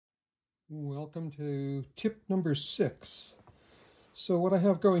Welcome to tip number 6. So what I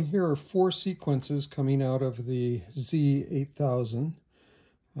have going here are 4 sequences coming out of the Z8000,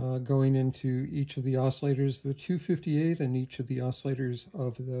 going into each of the oscillators, the 258, and each of the oscillators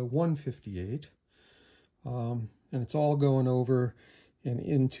of the 158. And it's all going over and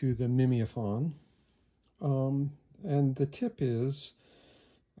into the mimeophone. And the tip is,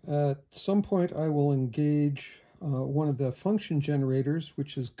 at some point I will engage one of the function generators,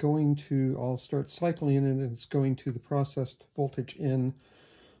 which is going to, I'll start cycling it, and it's going to the processed voltage in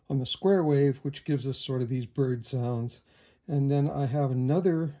on the square wave, which gives us sort of these bird sounds. And then I have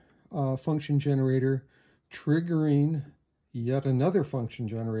another function generator triggering yet another function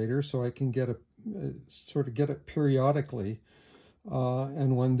generator, so I can get sort of get it periodically.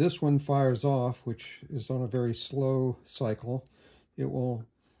 And when this one fires off, which is on a very slow cycle, it will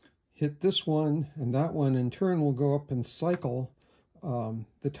hit this one, and that one in turn will go up and cycle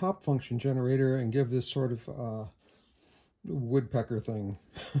the top function generator and give this sort of woodpecker thing.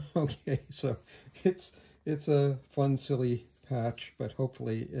 Okay, so it's a fun, silly patch, but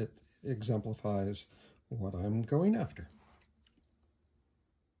hopefully it exemplifies what I'm going after.